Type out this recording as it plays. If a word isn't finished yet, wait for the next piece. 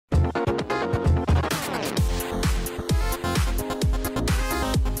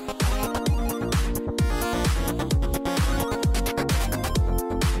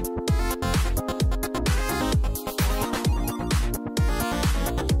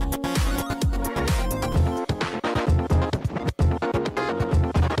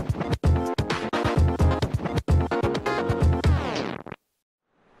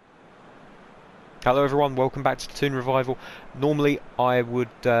Hello everyone, welcome back to the Toon Revival. Normally I would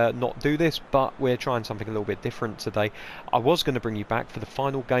not do this, but we're trying something a little bit different today. I was going to bring you back for the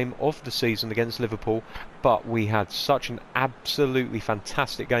final game of the season against Liverpool, but we had such an absolutely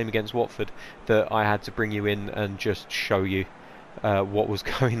fantastic game against Watford that I had to bring you in and just show you what was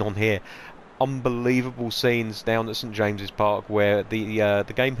going on here. Unbelievable scenes down at St James's Park where the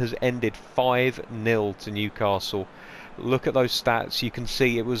game has ended 5-0 to Newcastle. Look at those stats, you can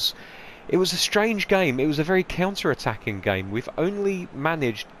see it was a strange game. It was a very counter-attacking game. We've only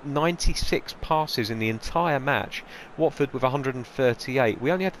managed 96 passes in the entire match. Watford with 138.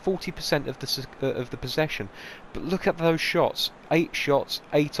 We only had 40% of the possession. But look at those shots. 8 shots,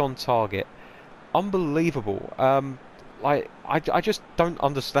 8 on target. Unbelievable. I just don't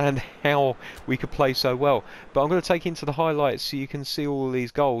understand how we could play so well. But I'm going to take you into the highlights so you can see all of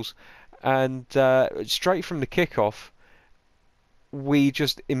these goals. And straight from the kickoff, we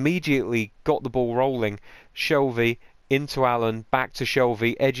just immediately got the ball rolling. Shelvey into Allen, back to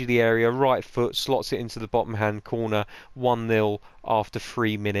Shelvey, edge of the area, right foot, slots it into the bottom hand corner, 1-0 after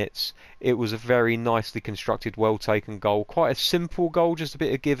 3 minutes. It was a very nicely constructed, well taken goal. Quite a simple goal, just a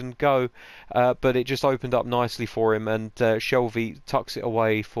bit of give and go, but it just opened up nicely for him, and Shelvey tucks it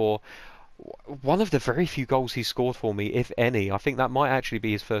away for one of the very few goals he scored for me, if any. I think that might actually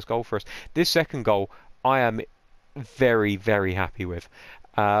be his first goal for us. This second goal, I am very, very happy with.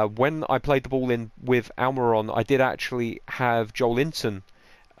 When I played the ball in with Almiron, I did actually have Joel Linton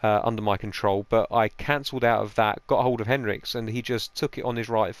under my control, but I cancelled out of that, got hold of Henriks, and he just took it on his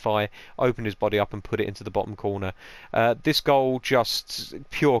right thigh, opened his body up and put it into the bottom corner. This goal, just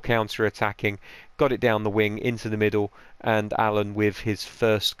pure counter-attacking, got it down the wing, into the middle, and Allen with his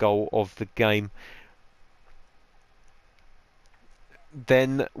first goal of the game.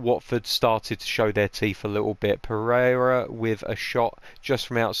 Then Watford started to show their teeth a little bit. Pereira with a shot just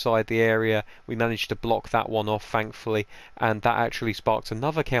from outside the area. We managed to block that one off, thankfully, and that actually sparked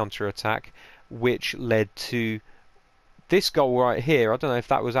another counter-attack, which led to this goal right here. I don't know if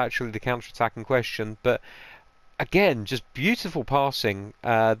that was actually the counter-attack in question, but again, just beautiful passing.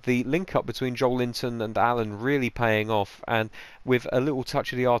 The link-up between Joel Linton and Allen really paying off, and with a little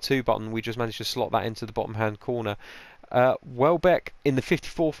touch of the R2 button, we just managed to slot that into the bottom-hand corner. Welbeck in the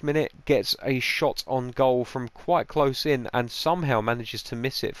 54th minute gets a shot on goal from quite close in and somehow manages to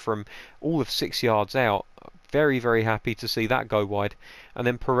miss it from all of 6 yards out. Very, very happy to see that go wide. And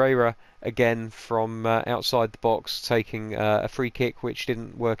then Pereira again from outside the box taking a free kick which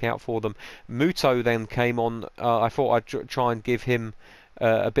didn't work out for them. Muto then came on. I thought I'd try and give him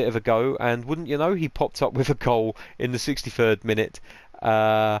a bit of a go, and wouldn't you know, he popped up with a goal in the 63rd minute.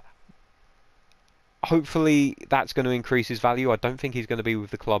 Hopefully that's going to increase his value. I don't think he's going to be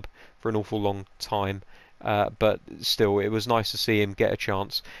with the club for an awful long time, but still, it was nice to see him get a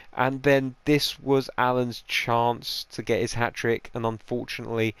chance. And then this was Allen's chance to get his hat-trick, and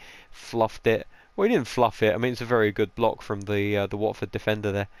unfortunately fluffed it. Well, he didn't fluff it. I mean, it's a very good block from the Watford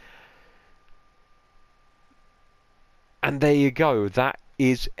defender there. And there you go. That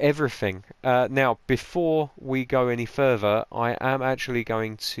is everything. Now, before we go any further, I am actually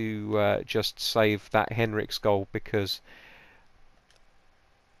going to just save that Henriks goal because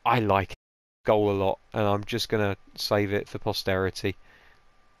I like goal a lot, and I'm just going to save it for posterity.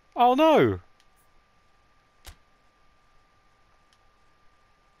 Oh no!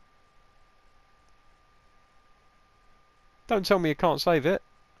 Don't tell me you can't save it.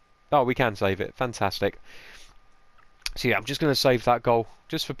 Oh, we can save it. Fantastic. So yeah, I'm just going to save that goal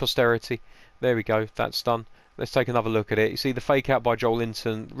just for posterity. There we go, that's done. Let's take another look at it. You see the fake out by Joel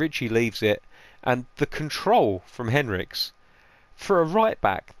Linton, Richie leaves it, and the control from Henriks for a right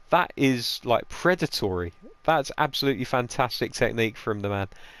back, that is like predatory. That's absolutely fantastic technique from the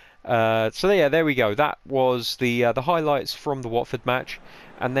man. So yeah, there we go. That was the highlights from the Watford match.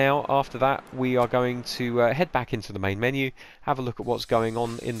 And now, after that, we are going to head back into the main menu, have a look at what's going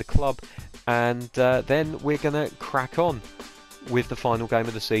on in the club, and then we're going to crack on with the final game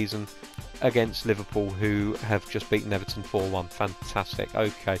of the season against Liverpool, who have just beaten Everton 4-1. Fantastic.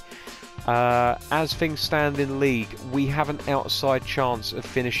 Okay. As things stand in league, we have an outside chance of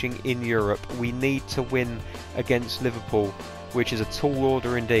finishing in Europe. We need to win against Liverpool, which is a tall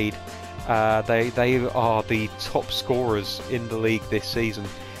order indeed. They are the top scorers in the league this season,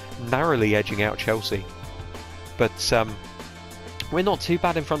 narrowly edging out Chelsea. But we're not too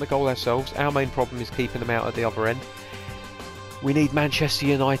bad in front of goal ourselves. Our main problem is keeping them out at the other end. We need Manchester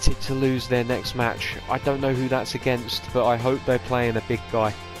United to lose their next match. I don't know who that's against, but I hope they're playing a big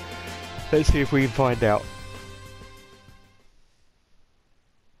guy. Let's see if we can find out.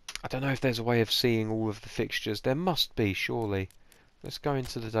 I don't know if there's a way of seeing all of the fixtures. There must be, surely. Let's go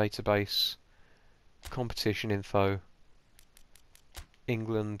into the database. Competition info.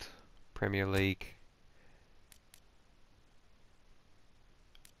 England Premier League.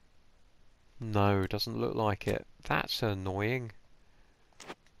 No, doesn't look like it. That's annoying.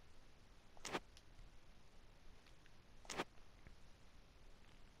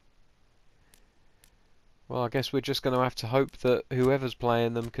 Well, I guess we're just going to have to hope that whoever's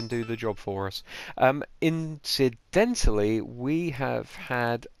playing them can do the job for us. Incidentally, we have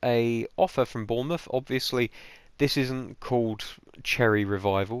had a offer from Bournemouth. Obviously, this isn't called Cherry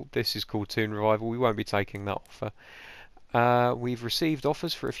Revival. This is called Toon Revival. We won't be taking that offer. We've received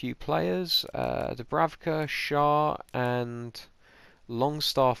offers for a few players. Dubravka, Shah, and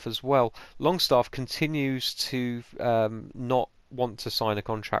Longstaff as well. Longstaff continues to not want to sign a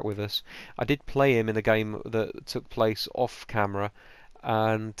contract with us. I did play him in a game that took place off camera,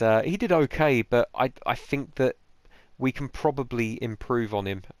 and he did okay, but I think that we can probably improve on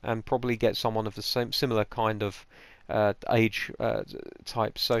him and probably get someone of the same similar kind of age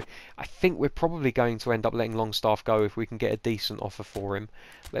type. So I think we're probably going to end up letting Longstaff go if we can get a decent offer for him.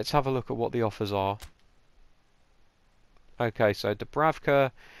 Let's have a look at what the offers are. Okay, so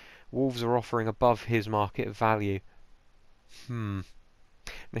Dubravka, Wolves are offering above his market value. Now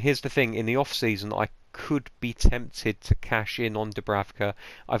here's the thing, in the off-season I could be tempted to cash in on Dubravka.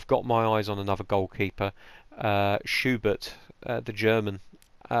 I've got my eyes on another goalkeeper, Schubert, the German.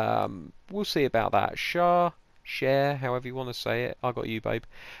 We'll see about that. Share, however you want to say it. I got you, babe.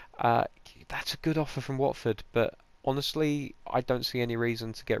 That's a good offer from Watford, but honestly, I don't see any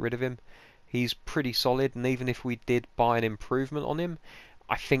reason to get rid of him. He's pretty solid, and even if we did buy an improvement on him,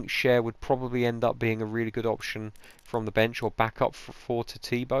 I think Share would probably end up being a really good option from the bench or backup for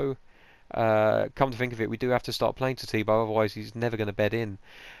Tebow. Come to think of it, we do have to start playing Tebow, otherwise he's never going to bed in.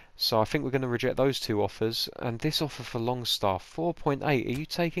 So I think we're going to reject those two offers. And this offer for Longstaff, 4.8. Are you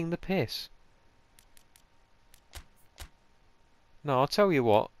taking the piss? No, I'll tell you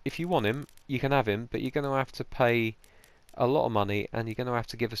what. If you want him, you can have him, but you're going to have to pay a lot of money, and you're going to have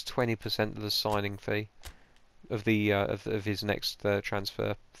to give us 20% of the signing fee of the of his next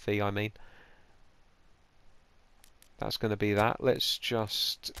transfer fee. I mean, that's going to be that. Let's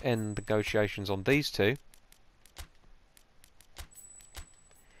just end negotiations on these two.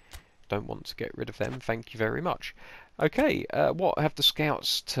 Don't want to get rid of them. Thank you very much. Okay, what have the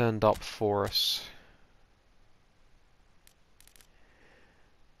scouts turned up for us?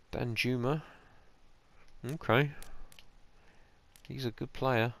 Danjuma. Okay. He's a good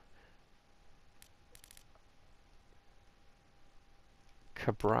player.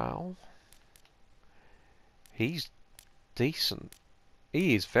 Cabral. He's decent.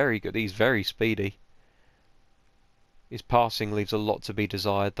 He is very good. He's very speedy. His passing leaves a lot to be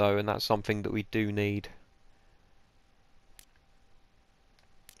desired though, and that's something that we do need.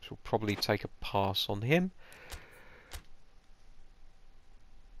 So we'll probably take a pass on him.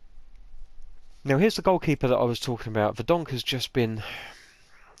 Now here's the goalkeeper that I was talking about. Verdonk has just been...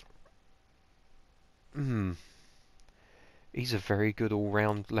 He's a very good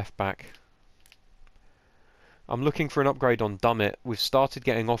all-round left-back. I'm looking for an upgrade on Dummett. We've started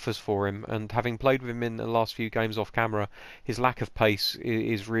getting offers for him, and having played with him in the last few games off camera, his lack of pace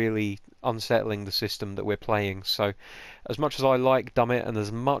is really unsettling the system that we're playing. So as much as I like Dummett, and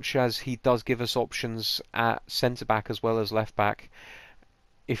as much as he does give us options at centre-back as well as left-back,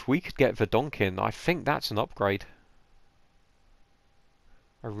 if we could get Verdonk in, I think that's an upgrade.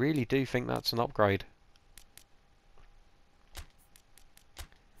 I really do think that's an upgrade.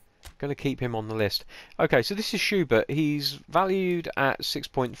 Going to keep him on the list. Okay, so this is Schubert. He's valued at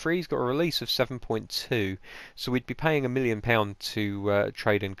 6.3. He's got a release of 7.2. So we'd be paying £1 million to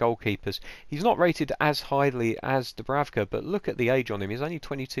trade in goalkeepers. He's not rated as highly as Dubravka, but look at the age on him. He's only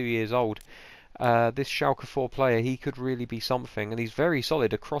 22 years old. This Schalke 4 player, he could really be something, and he's very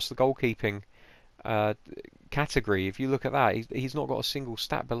solid across the goalkeeping category. If you look at that, he's not got a single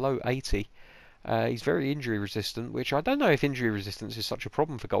stat below 80. He's very injury resistant, which I don't know if injury resistance is such a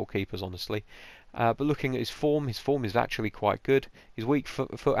problem for goalkeepers, honestly. But looking at his form is actually quite good. His weak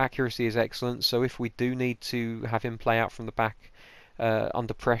foot accuracy is excellent, so if we do need to have him play out from the back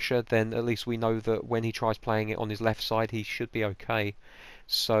under pressure, then at least we know that when he tries playing it on his left side, he should be okay.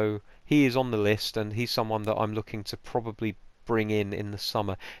 So he is on the list, and he's someone that I'm looking to probably bring in the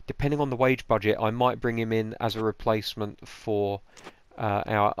summer. Depending on the wage budget, I might bring him in as a replacement for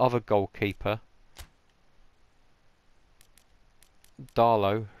our other goalkeeper,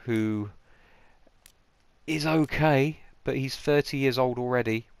 Darlow, who is okay, but he's 30 years old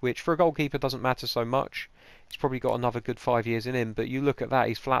already, which for a goalkeeper doesn't matter so much. He's probably got another good 5 years in him, but you look at that,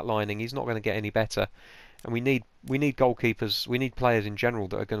 he's flatlining. He's not going to get any better, and we need goalkeepers. We need players in general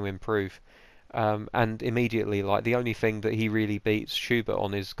that are going to improve. And immediately, like, the only thing that he really beats Schubert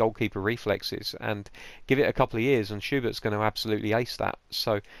on is goalkeeper reflexes. And give it a couple of years, and Schubert's going to absolutely ace that.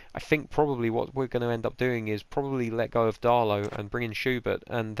 So I think probably what we're going to end up doing is probably let go of Darlow and bring in Schubert,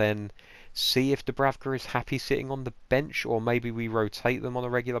 and then see if Dubravka is happy sitting on the bench, or maybe we rotate them on a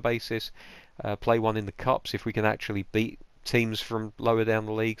regular basis. Play one in the cups if we can actually beat teams from lower down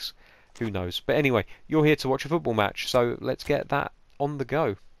the leagues. Who knows? But anyway, you're here to watch a football match, so let's get that on the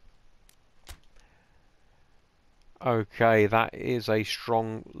go. Okay, that is a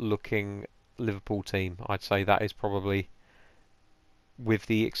strong looking Liverpool team. I'd say that is probably, with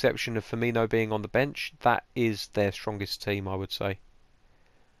the exception of Firmino being on the bench, that is their strongest team, I would say.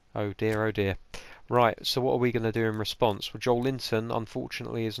 Oh dear, oh dear. Right, so what are we going to do in response? Well, Joel Linton,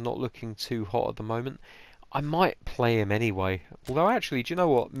 unfortunately, is not looking too hot at the moment. I might play him anyway. Although, actually, do you know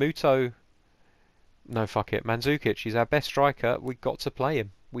what? Muto... No, fuck it. Mandzukic, he's our best striker. We've got to play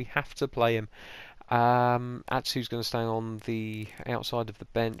him. We have to play him. Atsu's going to stay on the outside of the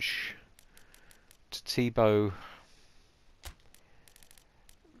bench. Thibaut.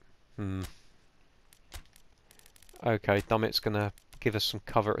 Okay, Dummett's going to give us some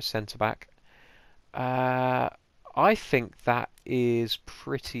cover at centre-back. I think that is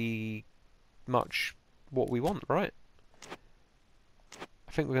pretty much what we want, right?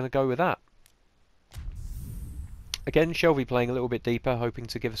 I think we're going to go with that. Again, Shelvey playing a little bit deeper, hoping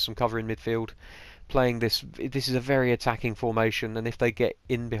to give us some cover in midfield. Playing this is a very attacking formation, and if they get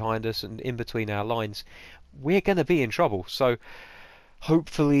in behind us and in between our lines, we're going to be in trouble. So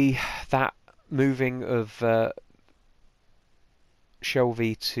hopefully that moving of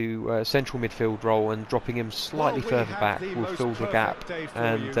Shelvey to central midfield role and dropping him slightly further back will fill the gap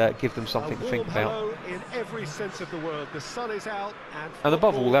and give them something to think about. In every sense of the word. The sun is out, and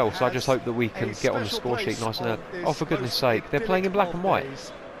above all else, I just hope that we can get on the score sheet nice and early. Oh, for goodness sake, they're playing in black and white.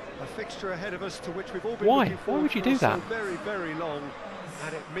 A fixture ahead of us to which we've all been Why? looking Why would you do that? So very, very long,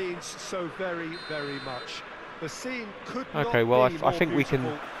 and it means so very, very much. The scene could okay, well, I think we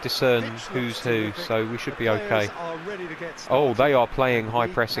can discern who's who, so we should be okay. Oh, they are playing high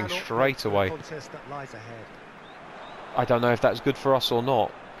pressing straight away. I don't know if that's good for us or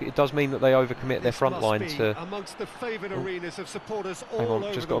not. It does mean that they overcommit their front line to... amongst the favoured arenas of supporters all hang on,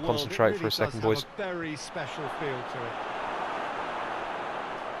 over just the got to world. concentrate for a second, boys. A very special feel to it.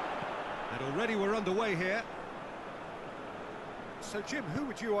 And already we're underway here. So, Jim, who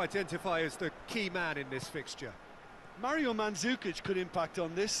would you identify as the key man in this fixture? Mario Mandzukic could impact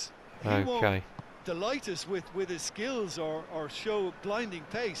on this. Okay. He won't delight us with his skills or show blinding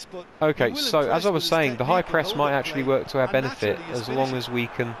pace, but okay, so as I was saying, the high press might actually work to our benefit as long as we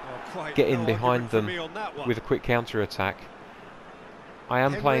can get in behind them with a quick counter attack. I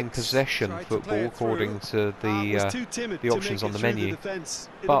am playing possession football according to the options on the menu,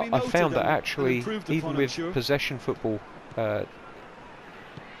 but I found that actually even with possession football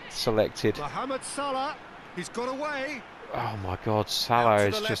selected, Mohamed Salah, he's got away. Oh my God, Salah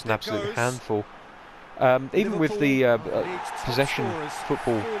is just an absolute handful. Even with the possession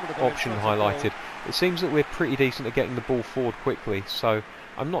football option highlighted, it seems that we're pretty decent at getting the ball forward quickly. So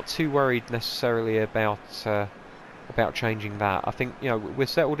I'm not too worried necessarily about changing that. I think, you know, we're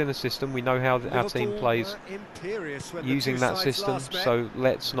settled in the system. We know how our team plays using that system. So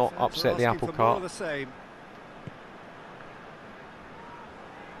let's not upset the apple cart.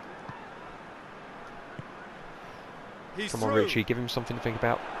 Come on, Richie, give him something to think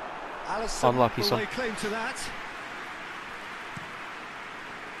about. Unlucky, son.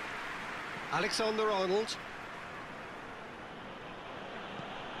 Alexander-Arnold.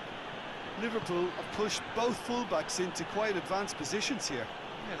 Liverpool have pushed both fullbacks into quite advanced positions here.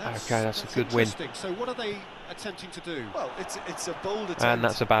 Yeah, okay, that's a good win. So what are they attempting to do? Well, it's a bold attempt, and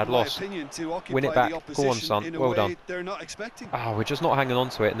that's a bad loss. Win it back. Go on, son. Well done. They're not expecting. Oh, we're just not hanging on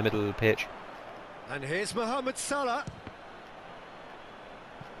to it in the middle of the pitch. And here's Mohamed Salah.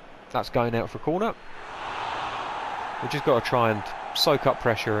 That's going out for a corner. We've just got to try and soak up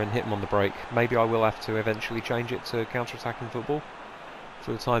pressure and hit them on the break. Maybe I will have to eventually change it to counter-attacking football.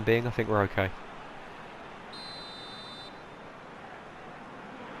 For the time being, I think we're okay.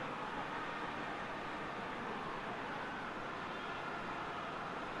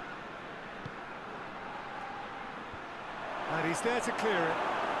 And he's there to clear it.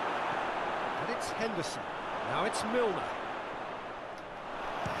 And it's Henderson. Now it's Milner.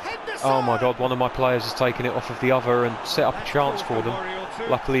 Henderson! Oh my God, one of my players has taken it off of the other and set up a chance for them.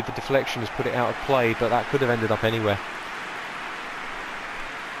 Luckily the deflection has put it out of play, but that could have ended up anywhere.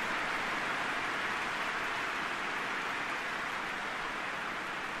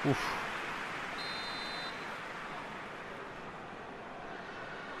 Oof.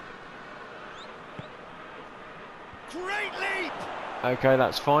 Great leap! Okay,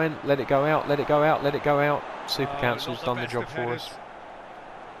 that's fine. Let it go out, let it go out, let it go out. Super Oh, Council's not done the best job of for headers. us.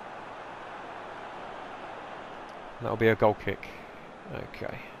 That'll be a goal kick.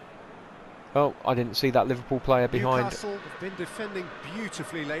 Okay. Oh, I didn't see that Liverpool player behind. Newcastle have been defending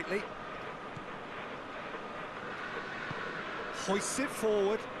beautifully lately. Hoists it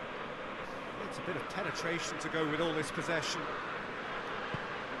forward. It's a bit of penetration to go with all this possession.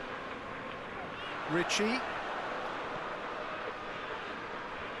 Ritchie.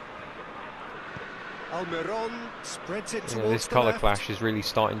 Almiron spreads it towards This the colour left. clash is really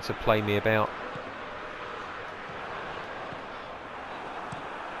starting to play me about.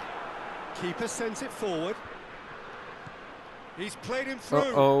 Keeper sends it forward. He's played him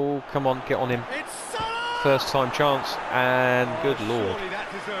through. Oh, come on, get on him. It's Salah! First time chance, and good lord. Surely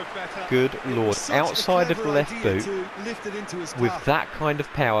that deserved better. Good It lord. was such a Outside of the clever left idea boot, to lift it into his with calf. that kind of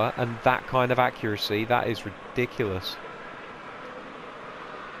power and that kind of accuracy, that is ridiculous.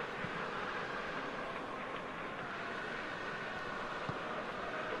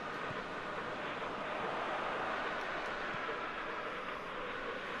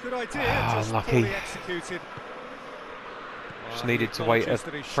 Good idea, just unlucky. poorly executed. Just Well, needed he to wait a acknowledges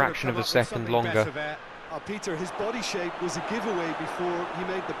that he should have fraction come of a up with second something longer. better there. Peter, his body shape was a giveaway before he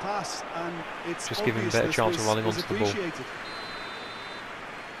made the pass, and it's Just give him a better chance of running onto the ball. appreciated.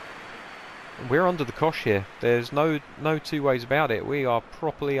 We're under the cosh here. There's no two ways about it. We are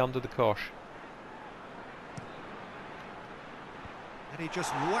properly under the cosh. And he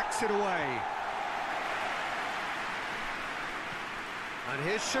just whacks it away. And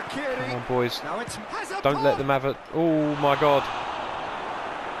here's Shaqiri. Come on, boys. Now it's Hazard. Don't let them have it. Oh, my God.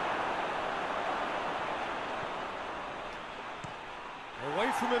 Away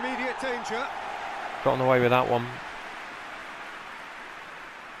from immediate danger. Gotten away with that one.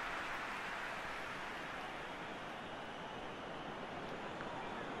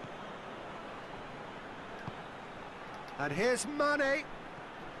 And here's Mane.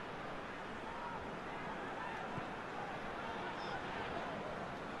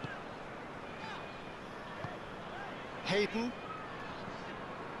 Hayden.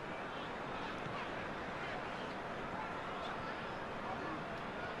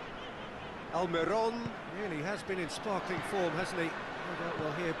 Almiron really has been in sparkling form, hasn't he? No doubt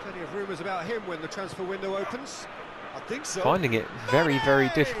we'll hear plenty of rumours about him when the transfer window opens. I think so. Finding it very, very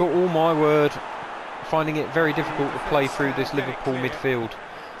difficult. Oh, my word. Finding it very difficult to play through this Liverpool midfield.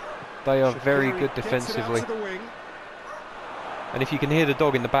 They are very good defensively. And if you can hear the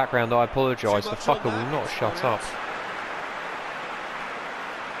dog in the background, I apologise. The fucker will not shut up.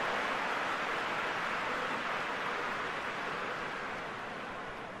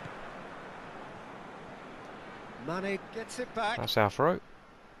 Mane gets it back. That's our throw.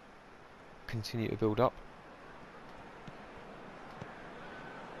 Continue to build up.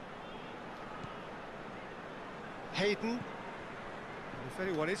 Hayden. If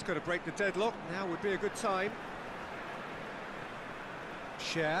anyone is going to break the deadlock, now would be a good time.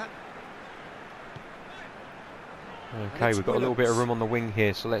 Share. Okay, we've got a little bit of room on the wing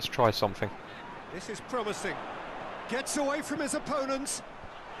here, so let's try something. This is promising. Gets away from his opponents.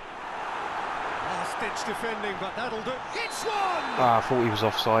 Last-ditch defending, but that'll do. Hits one! Ah, I thought he was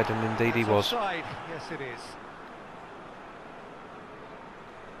offside, and indeed he was. Offside. Yes, it is.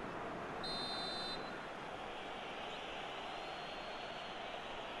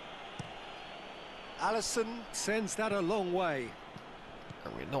 Alisson sends that a long way.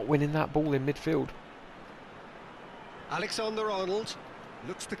 And we're not winning that ball in midfield. Alexander-Arnold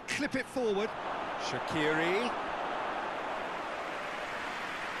looks to clip it forward. Shaqiri.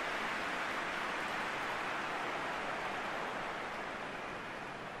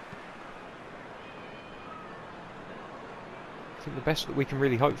 I think the best that we can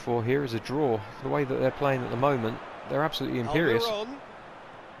really hope for here is a draw. The way that they're playing at the moment, they're absolutely imperious. Almiron.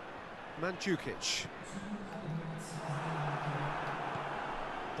 Mandzukic.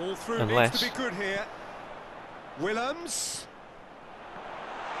 Ball through needs to be good here. Willems.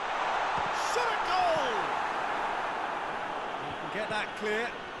 Shot a goal! You can get that clear.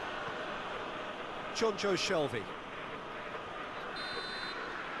 Jonjo Shelvey.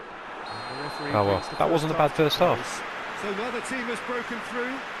 Oh well, that wasn't a bad first half. So another team has broken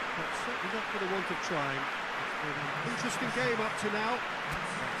through, but certainly not for the want of trying. It's been an interesting game up to now,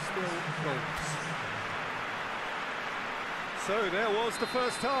 but still goals. So there was the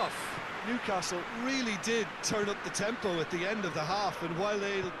first half. Newcastle really did turn up the tempo at the end of the half, and while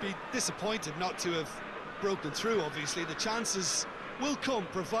they'll be disappointed not to have broken through, obviously, the chances will come,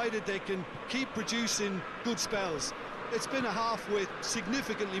 provided they can keep producing good spells. It's been a half with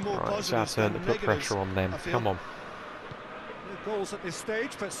significantly more Right, it's our positives turn than to put negatives, pressure on them. I feel. Come on. goals at this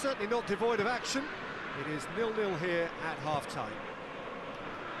stage, but certainly not devoid of action. It is 0-0 here at half-time.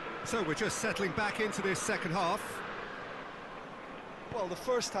 So we're just settling back into this second half. Well, the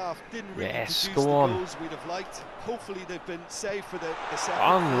first half didn't really Yes, produce go the on. goals we'd have liked. Hopefully they've been saved for the second.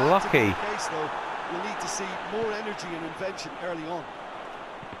 Unlucky. For that to be the case, though, we'll need to see more energy and invention early on.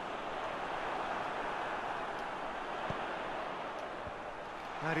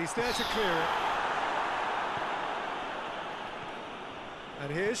 And he's there to clear it.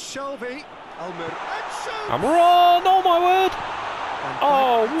 And here's Shelby. Almer. Almiron! Oh my word! And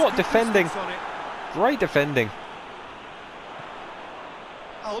Oh, that's what good defending. distance on it. Great defending.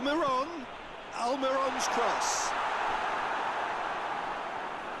 Almiron's cross.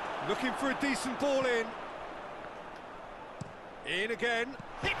 Looking for a decent ball in. In again.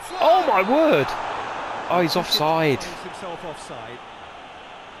 Hits one. Oh my word! Oh, he's offside. Finds himself offside.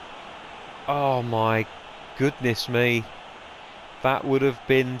 Oh my goodness me. That would have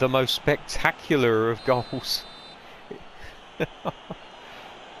been the most spectacular of goals. It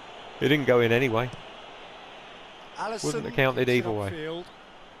didn't go in anyway. Alisson Wouldn't have counted keeps it either way. upfield.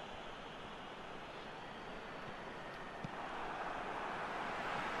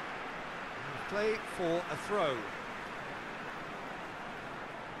 Play for a throw.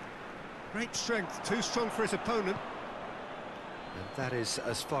 Great strength, too strong for his opponent. And that is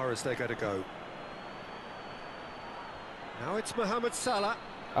as far as they're going to go. Now it's Mohamed Salah.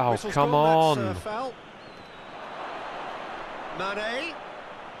 Oh, Whistle's come gone, on. that's a foul. Mane.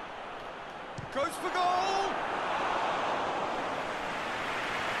 Goes for goal!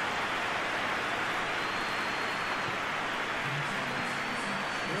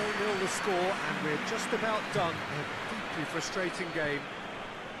 0-0 the score, and we're just about done. A deeply frustrating game.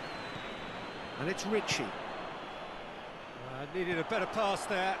 And it's Ritchie. Needed a better pass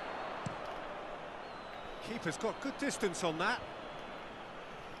there. Keeper's got good distance on that.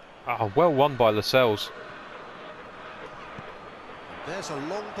 Oh, well won by Lascelles. There's a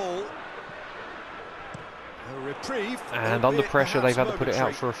long ball. A reprieve. And under pressure, they've had to put it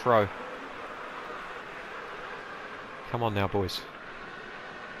out momentary. for a throw. Come on now, boys.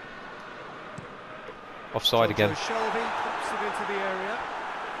 Offside again. Shelby pops it into the area.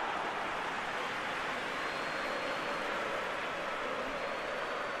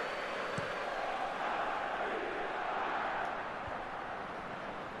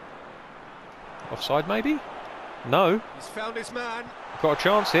 Offside maybe? No. He's found his man. Got a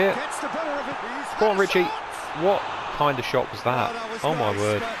chance here. Gets the better of it. Go on, Richie. What kind of shot was that? Was Oh my nice,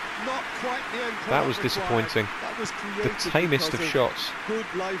 word. but not quite the end That was product required. disappointing. That was The created tamest of because shots. Good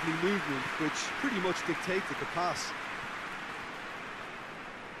lively movement, which pretty much dictated the pass.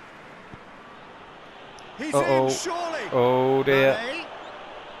 He's Uh-oh. in, surely. Oh dear. Mane.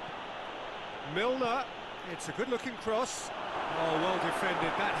 Milner. It's a good-looking cross. Oh, well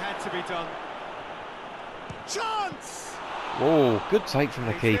defended. That had to be done. Chance! Oh, good take from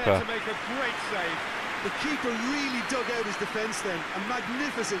the He's there keeper. to make a great save. The keeper really dug out his defence then. A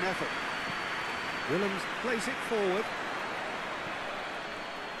magnificent effort. Willems plays it forward.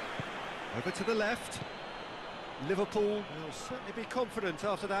 Over to the left. Liverpool will certainly be confident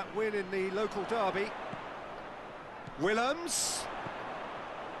after that win in the local derby. Willems.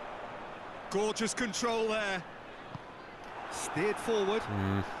 Gorgeous control there. Steered forward.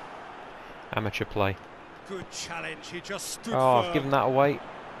 Amateur play. Good challenge. He just stood Oh, I've firm. given that away.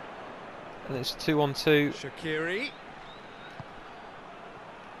 And it's 2-on-2. Shaqiri.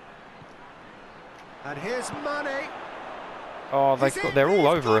 And here's Mane. Oh, He's in, they're all he's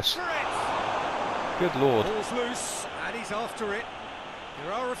over gone us. for it. Good lord. Ball's loose, and he's after it.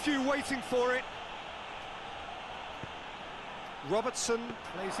 There are a few waiting for it. Robertson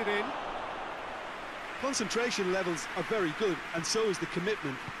plays it in. Concentration levels are very good, and so is the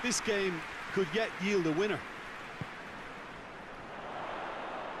commitment. This game could yet yield a winner.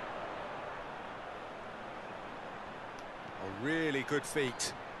 A really good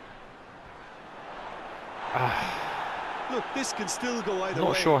feat. Look, this can still go either way.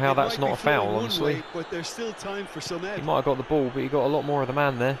 Not sure how It that's might not be a foul, flowing one honestly. way, but there's still time for some He edge. might have got the ball, but he got a lot more of the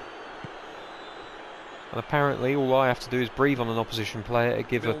man there. And apparently all I have to do is breathe on an opposition player to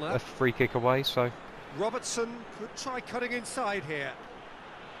give Milner. a free kick away, so... Robertson could try cutting inside here.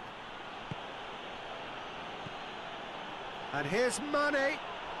 And here's Mane.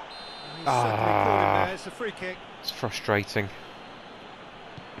 He's certainly caught him there. It's a free kick. It's frustrating.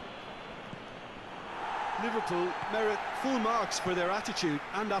 Liverpool merit full marks for their attitude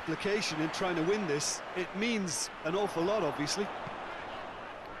and application in trying to win this. It means an awful lot, obviously.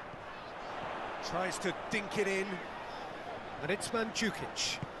 Tries to dink it in. And it's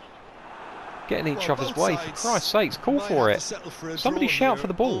Mandzukic. Get in each Well, other's both way, for sides Christ's sakes, call might for have it. to settle for a Somebody draw shout here, for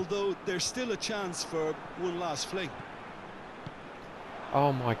the ball. Although there's still a chance for one last fling.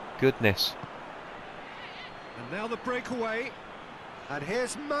 Oh my goodness. And now the breakaway. And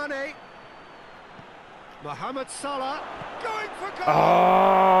here's Mane. Mohamed Salah going for goal.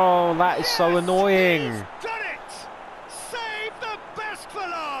 Oh, that is so annoying. He's done it. Save the best for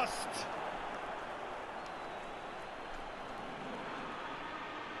last.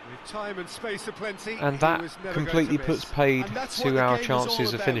 With time and space aplenty, And he that was never completely going to miss. puts paid And that's what to the our game is all chances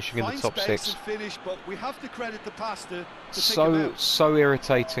of about. finishing in the Find top space 6. and finish, but we have to credit the passer to pick him So, out. so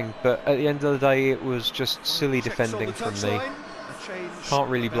irritating, but at the end of the day it was just silly Checks on defending the from me. touchline. A change Can't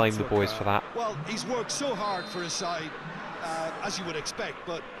really about blame to the boys occur. for that. Well, he's worked so hard for his side, as you would expect,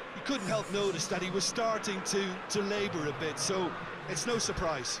 but you couldn't help notice that he was starting to labour a bit, so it's no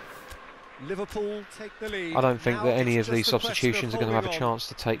surprise. Liverpool take the lead. I don't think Now that any it's of these just a question substitutions are going to have a holding on. chance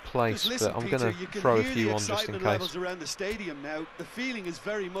to take place, Listen, but I'm Peter, going you to can throw a hear few the on just in excitement case. levels around the stadium now. The feeling is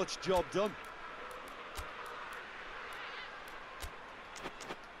very much job done.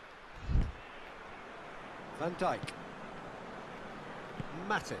 Van Dijk.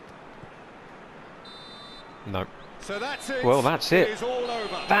 Matted. No. So that's it. Well, that's it. Is all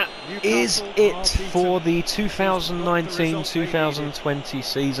over. That is Newcastle it are for beaten. the 2019-2020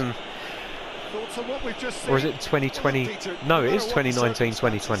 season. Thoughts on what we've just Or is seen? it 2020? Peter, No, it matter is what the 2019-2020.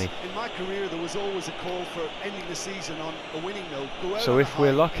 circumstances, in my career, there was always a call for ending the season on a winning note. Go out So on a if we're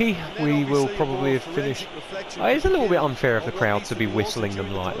high, lucky, and then we will obviously a probably more have finished. forensic reflection It's a little bit begin unfair of the on what crowd needs to be altered whistling them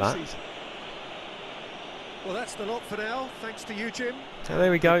during the like that. postseason. Well, that's the lot for now. Thanks to you, Jim. So there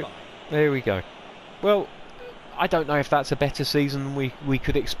we go. Goodbye. There we go. Well, I don't know if that's a better season than we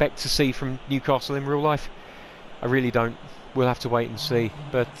could expect to see from Newcastle in real life. I really don't. We'll have to wait and see.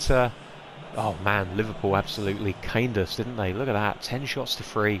 But, oh man, Liverpool absolutely caned us, didn't they? Look at that, 10 shots to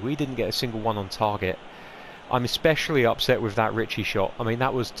 3. We didn't get a single one on target. I'm especially upset with that Richie shot. I mean,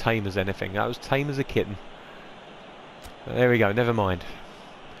 that was tame as anything. That was tame as a kitten. But there we go, never mind.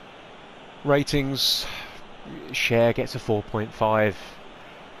 Ratings, Share gets a 4.5.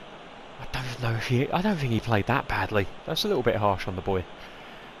 I don't think he played that badly. That's a little bit harsh on the boy.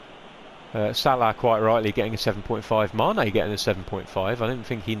 Salah quite rightly getting a 7.5. Mane getting a 7.5. I don't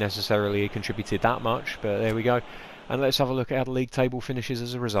think he necessarily contributed that much, but there we go. And let's have a look at how the league table finishes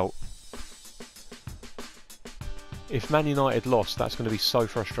as a result. If Man United lost, that's going to be so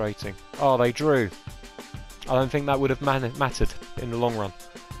frustrating. Oh, they drew. I don't think that would have mattered in the long run.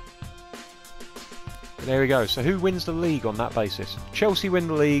 There we go. So who wins the league on that basis? Chelsea win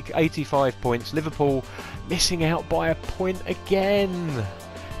the league, 85 points. Liverpool missing out by a point again.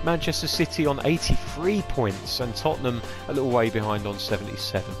 Manchester City on 83 points and Tottenham a little way behind on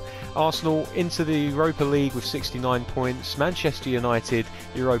 77. Arsenal into the Europa League with 69 points. Manchester United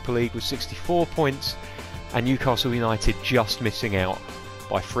Europa League with 64 points. And Newcastle United just missing out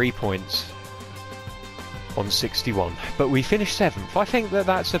by 3 points on 61, but we finished 7th. I think that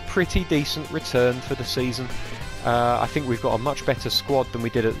that's a pretty decent return for the season. I think we've got a much better squad than we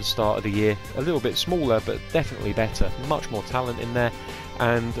did at the start of the year. A little bit smaller, but definitely better. Much more talent in there,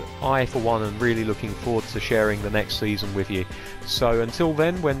 and I, for one, am really looking forward to sharing the next season with you. So until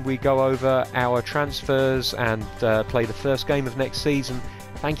then, when we go over our transfers and play the first game of next season,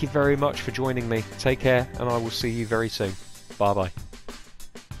 thank you very much for joining me. Take care, and I will see you very soon. Bye bye.